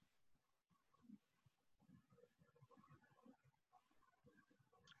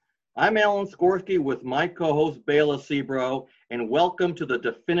I'm Alan Skorsky with my co-host Bela Sebro, and welcome to the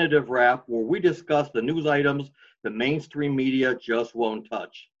Definitive Wrap, where we discuss the news items the mainstream media just won't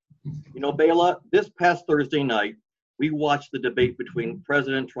touch. You know, Bela, this past Thursday night, we watched the debate between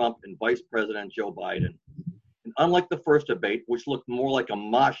President Trump and Vice President Joe Biden. And unlike the first debate, which looked more like a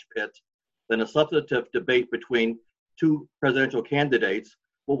mosh pit than a substantive debate between two presidential candidates,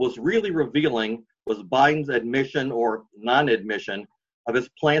 what was really revealing was Biden's admission or non-admission of his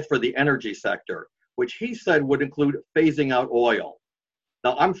plans for the energy sector, which he said would include phasing out oil.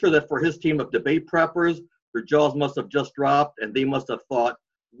 Now, I'm sure that for his team of debate preppers, their jaws must have just dropped and they must have thought,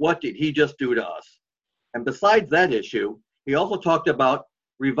 what did he just do to us? And besides that issue, he also talked about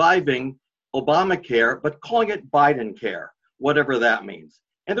reviving Obamacare, but calling it Biden care, whatever that means.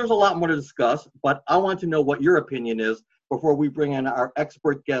 And there's a lot more to discuss, but I want to know what your opinion is before we bring in our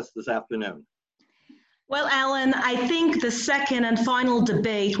expert guest this afternoon. Well, Alan, I think the second and final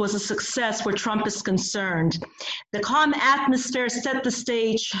debate was a success where Trump is concerned. The calm atmosphere set the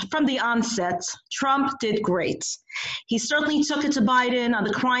stage from the onset. Trump did great. He certainly took it to Biden on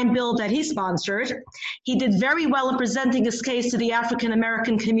the crime bill that he sponsored. He did very well in presenting his case to the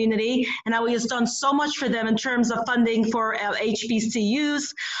African-American community and how he has done so much for them in terms of funding for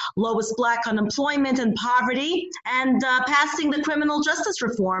HBCUs, lowest Black unemployment and poverty, and passing the criminal justice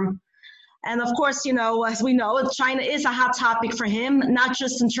reform. And of course, you know, as we know, China is a hot topic for him, not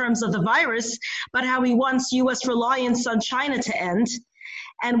just in terms of the virus, but how he wants U.S. reliance on China to end,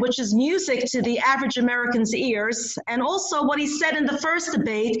 and which is music to the average American's ears. And also what he said in the first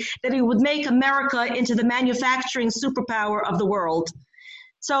debate, that he would make America into the manufacturing superpower of the world.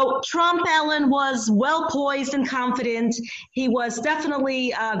 So Trump, Alan, was well poised and confident. He was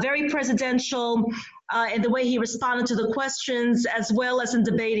definitely very presidential in the way he responded to the questions, as well as in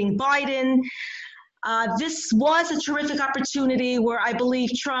debating Biden. This was a terrific opportunity where I believe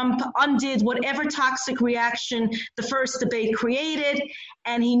Trump undid whatever toxic reaction the first debate created,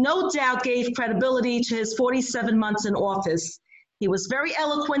 and he no doubt gave credibility to his 47 months in office. He was very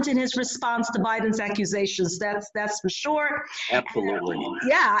eloquent in his response to Biden's accusations, that's for sure. Absolutely.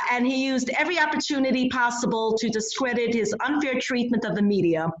 Yeah, and he used every opportunity possible to discredit his unfair treatment of the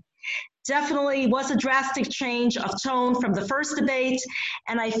media. Definitely was a drastic change of tone from the first debate,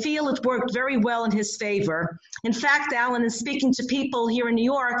 and I feel it worked very well in his favor. In fact, Alan, in speaking to people here in New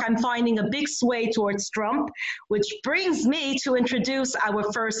York, I'm finding a big sway towards Trump, which brings me to introduce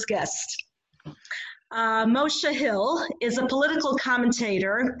our first guest. Moshe Hill is a political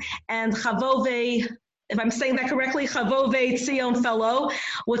commentator and Chavove, if I'm saying that correctly, Chavove Tzion Fellow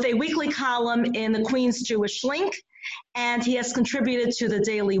with a weekly column in the Queen's Jewish Link. And he has contributed to the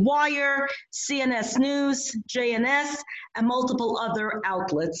Daily Wire, CNS News, JNS, and multiple other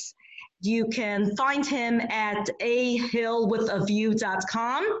outlets. You can find him at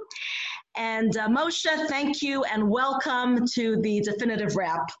ahillwithaview.com. And Moshe, thank you and welcome to the Definitive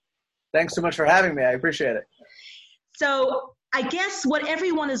Wrap. Thanks so much for having me. I appreciate it. So I guess what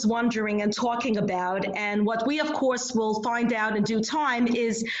everyone is wondering and talking about, and what we, of course, will find out in due time,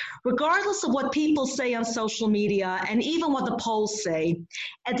 is regardless of what people say on social media and even what the polls say,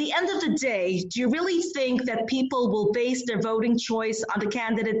 at the end of the day, do you really think that people will base their voting choice on the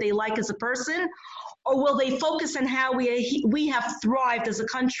candidate they like as a person? Or will they focus on how we have thrived as a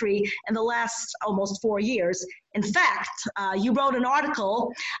country in the last almost 4 years? In fact, you wrote an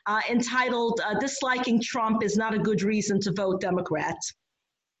article entitled, Disliking Trump is Not a Good Reason to Vote Democrat.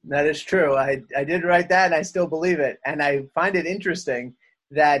 That is true. I did write that, and I still believe it. And I find it interesting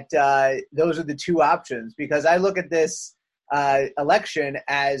that those are the two options, because I look at this election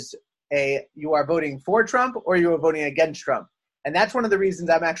as you are voting for Trump or you are voting against Trump. And that's one of the reasons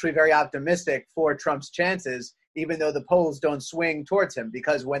I'm actually very optimistic for Trump's chances, even though the polls don't swing towards him.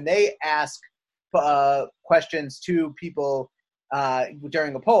 Because when they ask questions to people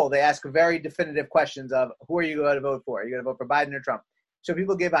during a poll, they ask very definitive questions of who are you going to vote for? Are you going to vote for Biden or Trump? So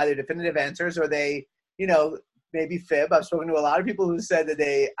people give either definitive answers or they, maybe fib. I've spoken to a lot of people who said that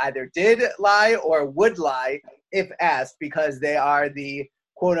they either did lie or would lie if asked, because they are the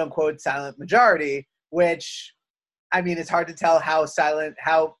quote unquote silent majority, which, I mean, it's hard to tell how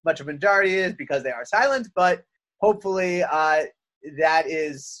much of a majority is because they are silent, but hopefully that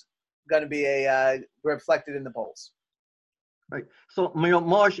is going to be reflected in the polls. Right. So,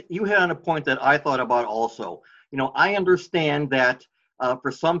 Moshe, you hit on a point that I thought about also. I understand that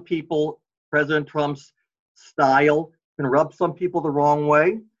for some people, President Trump's style can rub some people the wrong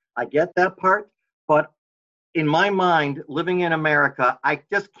way. I get that part. But in my mind, living in America, I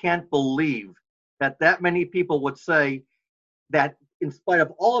just can't believe that many people would say that in spite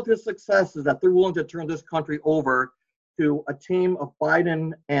of all of his successes, that they're willing to turn this country over to a team of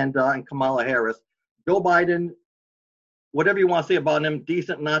Biden and Kamala Harris. Joe Biden, whatever you want to say about him,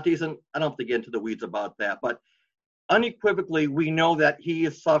 decent, not decent, I don't have to get into the weeds about that. But unequivocally, we know that he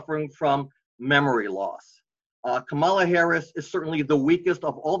is suffering from memory loss. Kamala Harris is certainly the weakest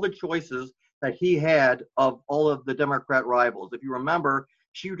of all the choices that he had of all of the Democrat rivals. If you remember,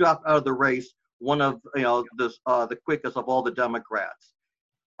 she dropped out of the race, one of the quickest of all the Democrats.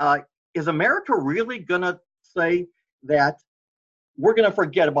 Is America really going to say that we're going to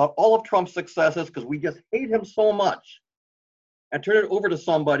forget about all of Trump's successes because we just hate him so much and turn it over to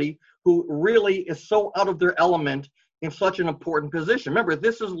somebody who really is so out of their element in such an important position? Remember,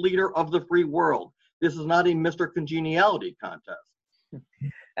 this is leader of the free world. This is not a Mr. Congeniality contest.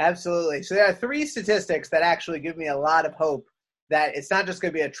 Absolutely. So there are three statistics that actually give me a lot of hope that it's not just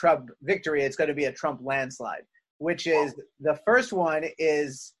going to be a Trump victory, it's going to be a Trump landslide, which is the first one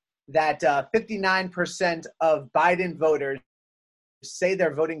is that 59% of Biden voters say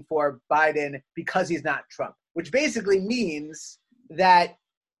they're voting for Biden because he's not Trump, which basically means that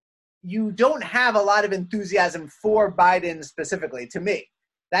you don't have a lot of enthusiasm for Biden specifically, to me.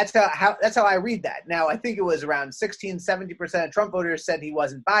 That's how I read that. Now, I think it was around 70% of Trump voters said he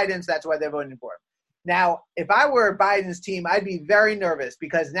wasn't Biden, so that's why they're voting for him. Now, if I were Biden's team, I'd be very nervous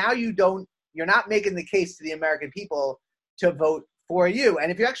because now you're not making the case to the American people to vote for you.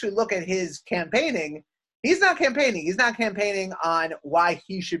 And if you actually look at his campaigning, he's not campaigning. He's not campaigning on why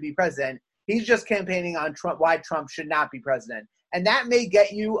he should be president. He's just campaigning on why Trump should not be president. And that may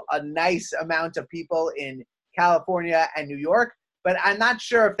get you a nice amount of people in California and New York, but I'm not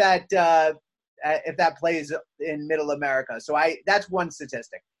sure if that plays in Middle America. So that's one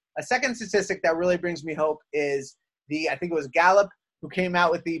statistic. A second statistic that really brings me hope is I think it was Gallup who came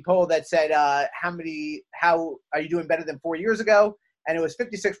out with the poll that said, how are you doing better than 4 years ago? And it was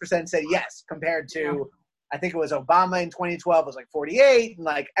 56% said yes, compared to, I think it was Obama in 2012 was like 48, and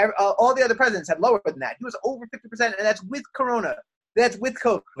like all the other presidents had lower than that. He was over 50%, and that's with Corona. That's with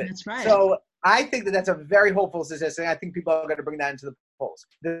COVID. That's right. So I think that's a very hopeful statistic. I think people are going to bring that into the polls.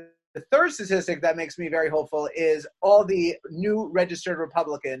 The third statistic that makes me very hopeful is all the new registered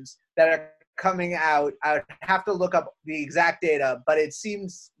Republicans that are coming out. I would have to look up the exact data, but it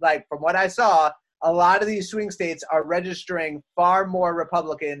seems like from what I saw, a lot of these swing states are registering far more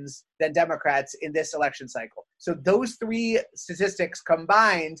Republicans than Democrats in this election cycle. So those three statistics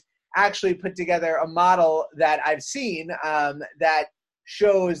combined actually put together a model that I've seen that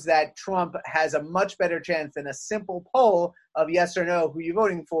shows that Trump has a much better chance than a simple poll of yes or no, who you're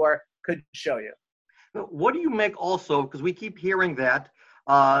voting for, could show you. What do you make also, because we keep hearing that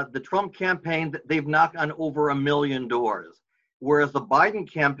the Trump campaign, they've knocked on over 1 million doors, whereas the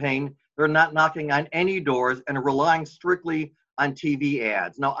Biden campaign, they're not knocking on any doors and are relying strictly on TV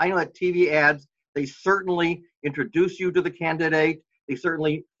ads. Now, I know that TV ads, they certainly introduce you to the candidate. They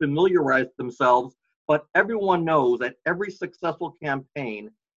certainly familiarize themselves, but everyone knows that every successful campaign,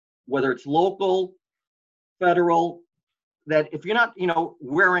 whether it's local, federal, that if you're not,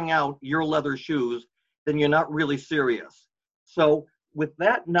 wearing out your leather shoes, then you're not really serious. So with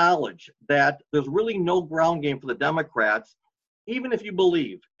that knowledge that there's really no ground game for the Democrats, even if you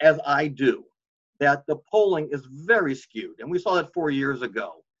believe, as I do, that the polling is very skewed, and we saw that 4 years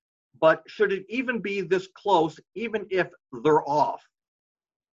ago, but should it even be this close, even if they're off?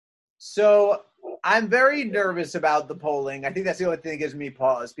 So I'm very nervous about the polling. I think that's the only thing that gives me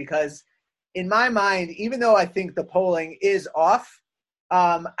pause because in my mind, even though I think the polling is off,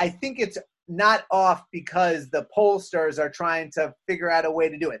 I think it's not off because the pollsters are trying to figure out a way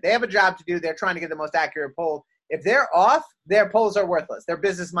to do it. They have a job to do. They're trying to get the most accurate poll. If they're off, their polls are worthless. Their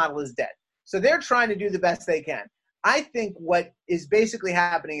business model is dead. So they're trying to do the best they can. I think what is basically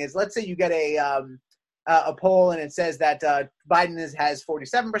happening is, let's say you get a poll and it says that Biden has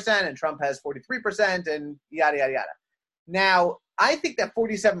 47% and Trump has 43% and yada, yada, yada. Now, I think that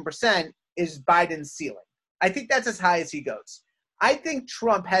 47% is Biden's ceiling. I think that's as high as he goes. I think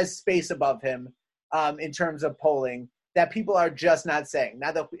Trump has space above him in terms of polling that people are just not saying.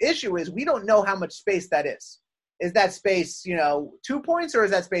 Now, the issue is we don't know how much space that is. Is that space, 2 points or is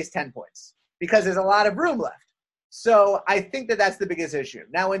that space 10 points? Because there's a lot of room left. So I think that that's the biggest issue.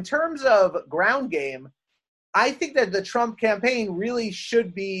 Now, in terms of ground game, I think that the Trump campaign really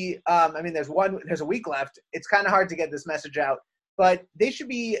should be, there's a week left. It's kind of hard to get this message out, but they should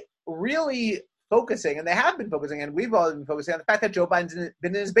be really focusing, and they have been focusing, and we've all been focusing on the fact that Joe Biden's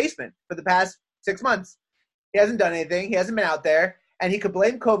been in his basement for the past 6 months. He hasn't done anything. He hasn't been out there, and he could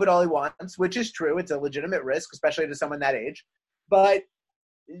blame COVID all he wants, which is true. It's a legitimate risk, especially to someone that age. But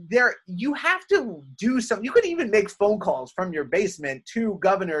you have to do something. You could even make phone calls from your basement to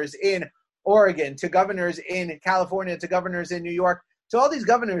governors in Oregon, to governors in California, to governors in New York, to all these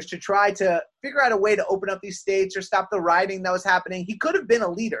governors to try to figure out a way to open up these states or stop the rioting that was happening. He could have been a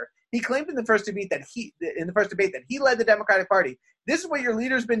leader. He claimed in the first debate that he led the Democratic Party. This is what your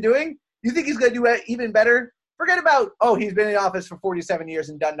leader's been doing? You think he's going to do even better? Forget about, he's been in office for 47 years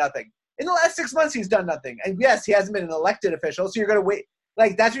and done nothing. In the last 6 months, he's done nothing. And yes, he hasn't been an elected official, so you're going to wait.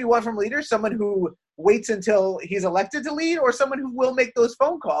 Like, that's what you want from leaders? Someone who waits until he's elected to lead, or someone who will make those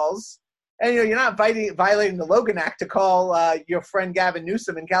phone calls? And, you're not violating the Logan Act to call your friend Gavin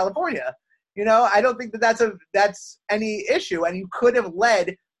Newsom in California. I don't think that's any issue. And you could have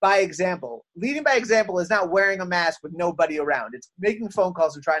led by example. Leading by example is not wearing a mask with nobody around. It's making phone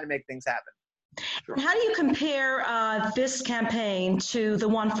calls and trying to make things happen. Sure. How do you compare this campaign to the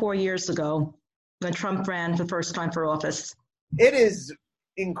one 4 years ago when Trump ran for the first time for office? It is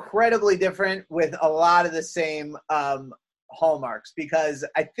incredibly different with a lot of the same hallmarks, because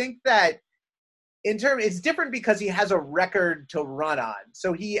I think that it's different because he has a record to run on.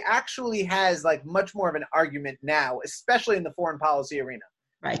 So he actually has much more of an argument now, especially in the foreign policy arena.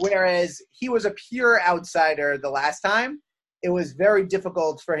 Right. Whereas he was a pure outsider the last time, it was very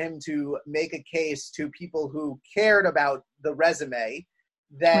difficult for him to make a case to people who cared about the resume.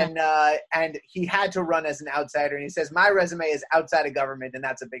 Then and he had to run as an outsider, and he says, my resume is outside of government, and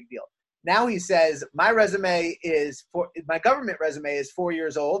that's a big deal. Now he says, my government resume is 4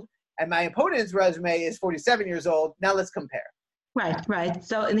 years old, and my opponent's resume is 47 years old. Now let's compare. Right.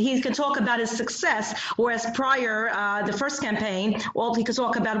 So, and he can talk about his success, whereas prior, the first campaign, all he could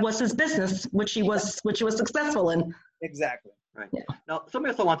talk about was his business, which he was successful in. Exactly. Right. Yeah. Now,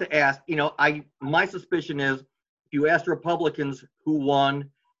 somebody else I want to ask. My suspicion is, if you ask Republicans who won,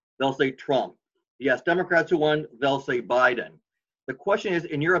 they'll say Trump. Yes, Democrats who won, they'll say Biden. The question is,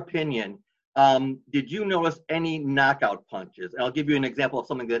 in your opinion, did you notice any knockout punches? And I'll give you an example of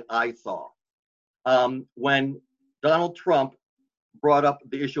something that I saw. When Donald Trump brought up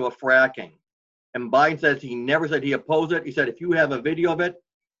the issue of fracking, and Biden says he never said he opposed it. He said, if you have a video of it,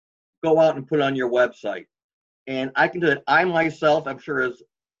 go out and put it on your website. And I can tell that I myself, I'm sure as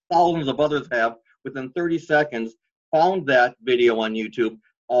thousands of others have, within 30 seconds, found that video on YouTube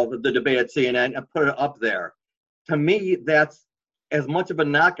of the debate at CNN and put it up there. To me, that's as much of a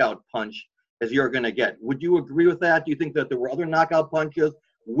knockout punch as you're going to get. Would you agree with that? Do you think that there were other knockout punches?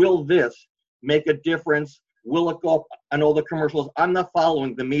 Will this make a difference? Will it go up on all the commercials? I'm not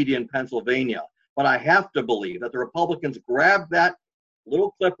following the media in Pennsylvania, but I have to believe that the Republicans grabbed that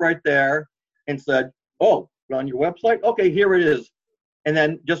little clip right there and said, oh, on your website? Okay, here it is. And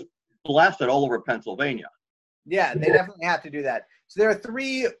then just blast it all over Pennsylvania. Yeah, they definitely have to do that. So there are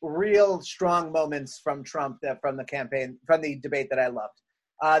three real strong moments from Trump from the debate that I loved.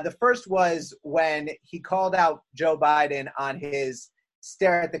 The first was when he called out Joe Biden on his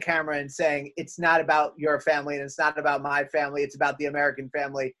stare at the camera and saying, it's not about your family and it's not about my family, it's about the American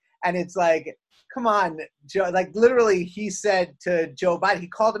family. And it's like, come on, Joe. Literally, he said to Joe Biden, he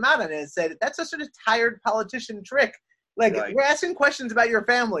called him out on it and said, that's a sort of tired politician trick. Right. We're asking questions about your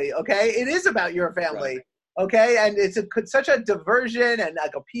family, okay? It is about your family, right. Okay? And it's such a diversion and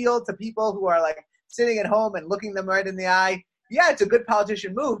appeal to people who are sitting at home and looking them right in the eye. Yeah, it's a good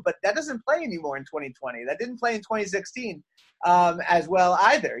politician move, but that doesn't play anymore in 2020. That didn't play in 2016 as well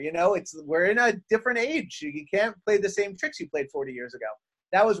either. We're in a different age. You can't play the same tricks you played 40 years ago.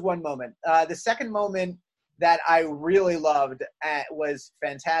 That was one moment. The second moment that I really loved was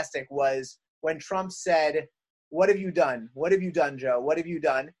fantastic was when Trump said, what have you done? What have you done, Joe? What have you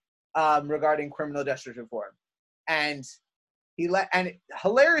done regarding criminal justice reform? And and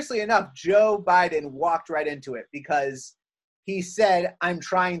hilariously enough, Joe Biden walked right into it because he said, I'm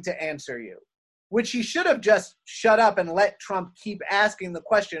trying to answer you, which he should have just shut up and let Trump keep asking the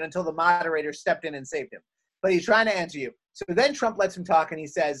question until the moderator stepped in and saved him. But he's trying to answer you. So then Trump lets him talk and he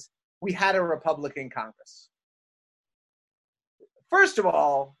says, we had a Republican Congress. First of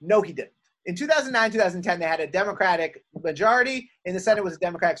all, no, he didn't. In 2009, 2010, they had a Democratic majority. In the Senate was a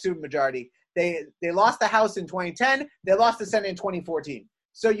Democratic supermajority. They lost the House in 2010. They lost the Senate in 2014.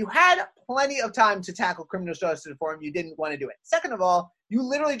 So you had plenty of time to tackle criminal justice reform. You didn't want to do it. Second of all, you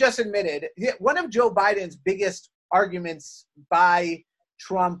literally just admitted one of Joe Biden's biggest arguments by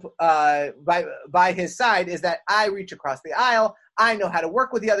Trump, by his side, is that I reach across the aisle. I know how to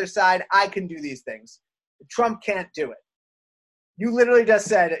work with the other side. I can do these things. Trump can't do it. You literally just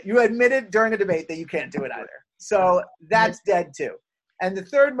said, you admitted during a debate that you can't do it either. So that's dead too. And the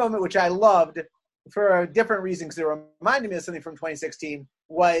third moment, which I loved for a different reason, because it reminded me of something from 2016,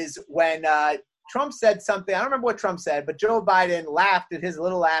 was when Trump said something. I don't remember what Trump said, but Joe Biden laughed at his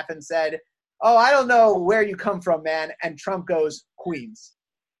little laugh and said, oh, I don't know where you come from, man. And Trump goes, Queens.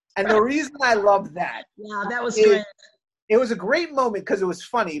 And the reason I loved that, yeah, that was great. It was a great moment because it was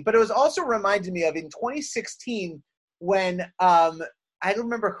funny, but it was also reminded me of in 2016 when I don't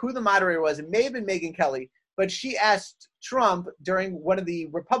remember who the moderator was. It may have been Megyn Kelly, but she asked Trump during one of the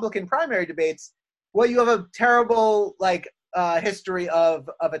Republican primary debates, well, you have a terrible history of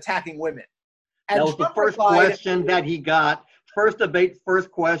attacking women. And that was Trump the first replied, question that he got. First debate, first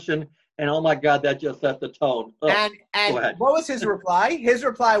question, and oh my God, that just set the tone. Oh, and what was his reply? His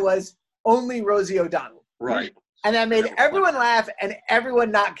reply was, only Rosie O'Donnell. Right. And that made everyone laugh and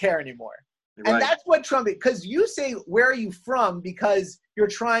everyone not care anymore. Right. And that's what Trump, because you say, where are you from? Because you're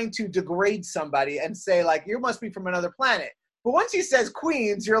trying to degrade somebody and say, like, you must be from another planet. But once he says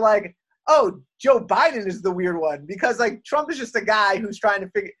Queens, you're like, oh, Joe Biden is the weird one. Because, like, Trump is just a guy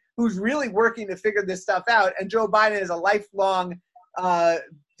who's really working to figure this stuff out. And Joe Biden is a lifelong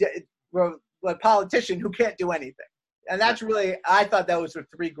politician who can't do anything. And that's really, I thought that was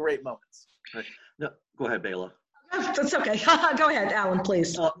 3 great moments. Right. No, go ahead, Bela. That's okay. Go ahead, Alan,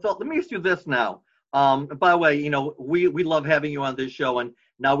 please. So let me ask you this now. By the way, we love having you on this show, and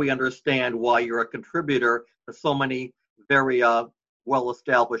now we understand why you're a contributor to so many very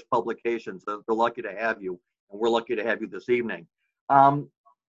well-established publications. They're lucky to have you, and we're lucky to have you this evening. I'm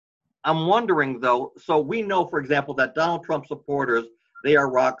wondering, though, so we know, for example, that Donald Trump supporters, they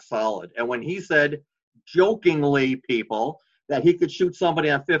are rock solid. And when he said, jokingly, people, that he could shoot somebody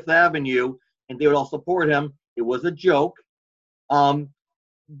on Fifth Avenue and they would all support him, it was a joke. I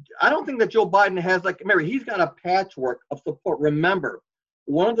don't think that Joe Biden has, Mary, he's got a patchwork of support. Remember,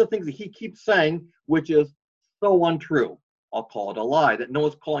 one of the things that he keeps saying, which is so untrue, I'll call it a lie, that no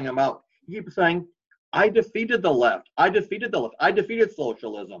one's calling him out. He keeps saying, I defeated the left. I defeated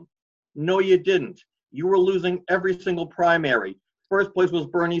socialism. No, you didn't. You were losing every single primary. First place was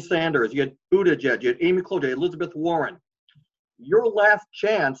Bernie Sanders. You had Buttigieg. You had Amy Klobuchar. You had Elizabeth Warren. Your last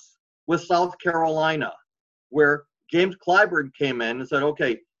chance was South Carolina, where James Clyburn came in and said,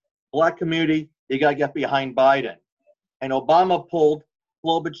 okay, black community, you got to get behind Biden. And Obama pulled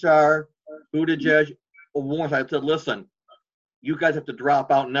Klobuchar, Buttigieg, Warren. I said, listen, you guys have to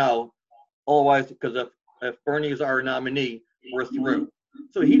drop out now. Otherwise, because if Bernie is our nominee, we're through.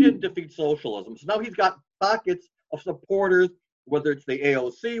 So he didn't defeat socialism. So now he's got pockets of supporters, whether it's the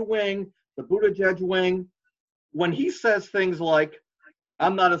AOC wing, the Buttigieg wing. When he says things like,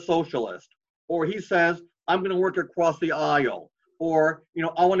 I'm not a socialist, or he says, I'm going to work across the aisle, or,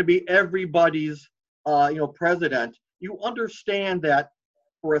 I want to be everybody's, president, you understand that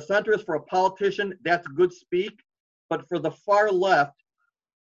for a centrist, for a politician, that's good speak. But for the far left,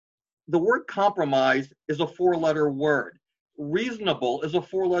 the word compromise is a 4-letter word. Reasonable is a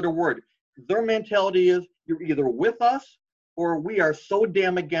 4-letter word. Their mentality is you're either with us or we are so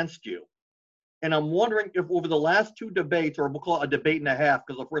damn against you. And I'm wondering if over the last 2 debates, or we'll call it a debate and a half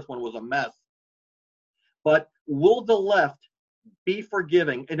because the first one was a mess, but will the left be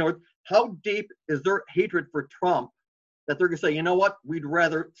forgiving? In other words, how deep is their hatred for Trump that they're going to say, you know what, we'd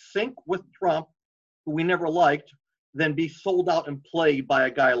rather sink with Trump, who we never liked, than be sold out and played by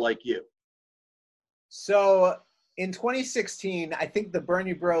a guy like you? So in 2016, I think the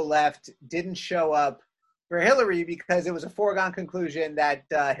Bernie bro left didn't show up for Hillary because it was a foregone conclusion that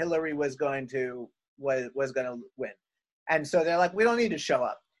Hillary was going to win. And so they're like, we don't need to show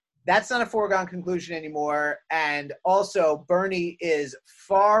up. That's not a foregone conclusion anymore. And also, Bernie is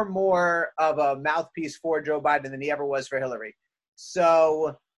far more of a mouthpiece for Joe Biden than he ever was for Hillary.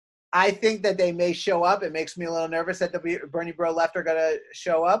 So I think that they may show up. It makes me a little nervous that the Bernie bro left are going to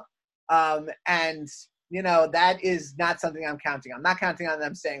show up. And, that is not something I'm counting on. I'm not counting on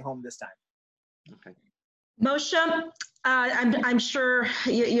them staying home this time. Okay. Moshe, I'm sure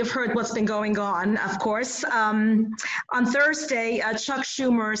you've heard what's been going on, of course. On Thursday, Chuck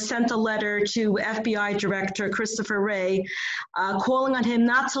Schumer sent a letter to FBI Director Christopher Wray calling on him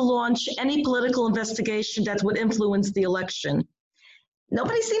not to launch any political investigation that would influence the election.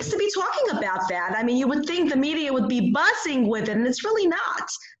 Nobody seems to be talking about that. I mean, you would think the media would be buzzing with it, and it's really not.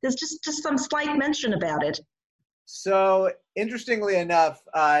 There's just some slight mention about it. So, interestingly enough,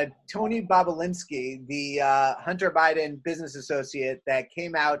 Tony Bobolinsky, the Hunter Biden business associate that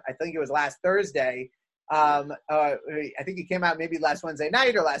came out, I think it was last Thursday, I think he came out maybe last Wednesday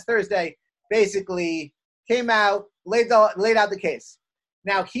night or last Thursday, basically came out, laid out the case.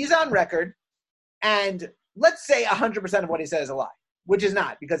 Now, he's on record, and let's say 100% of what he said is a lie, which is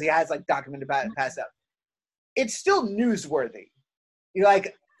not, because he has, documented past out. It's still newsworthy.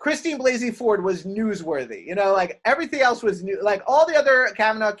 Christine Blasey Ford was newsworthy. Everything else was new. All the other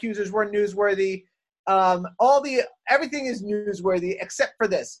Kavanaugh accusers were newsworthy. Everything is newsworthy except for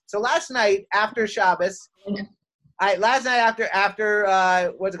this. So last night after Shabbos, last night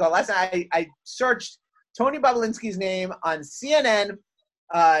after what's it called? Last night I searched Tony Bobulinski's name on CNN,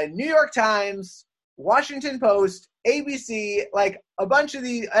 New York Times, Washington Post, ABC, like a bunch of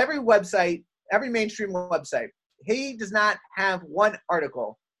every website, every mainstream website. He does not have one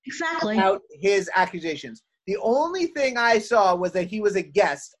article Exactly. about his accusations. The only thing I saw was that he was a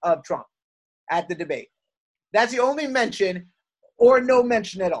guest of Trump at the debate. That's the only mention, or no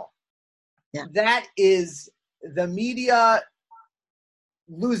mention at all. Yeah. That is the media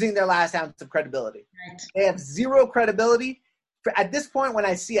losing their last ounce of credibility. Right. They have zero credibility. At this point, when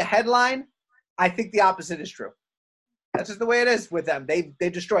I see a headline, I think the opposite is true. That's just the way it is with them. They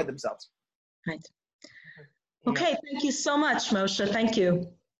destroyed themselves. Right. Okay, thank you so much, Moshe. Thank you.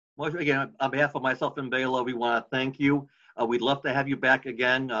 Moshe, again, on behalf of myself and Bela, we want to thank you. We'd love to have you back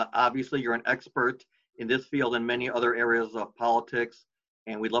again. Obviously, you're an expert in this field and many other areas of politics,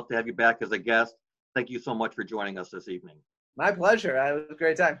 and we'd love to have you back as a guest. Thank you so much for joining us this evening. My pleasure. It was a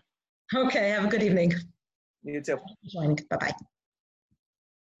great time. Okay, have a good evening. You too. Bye-bye.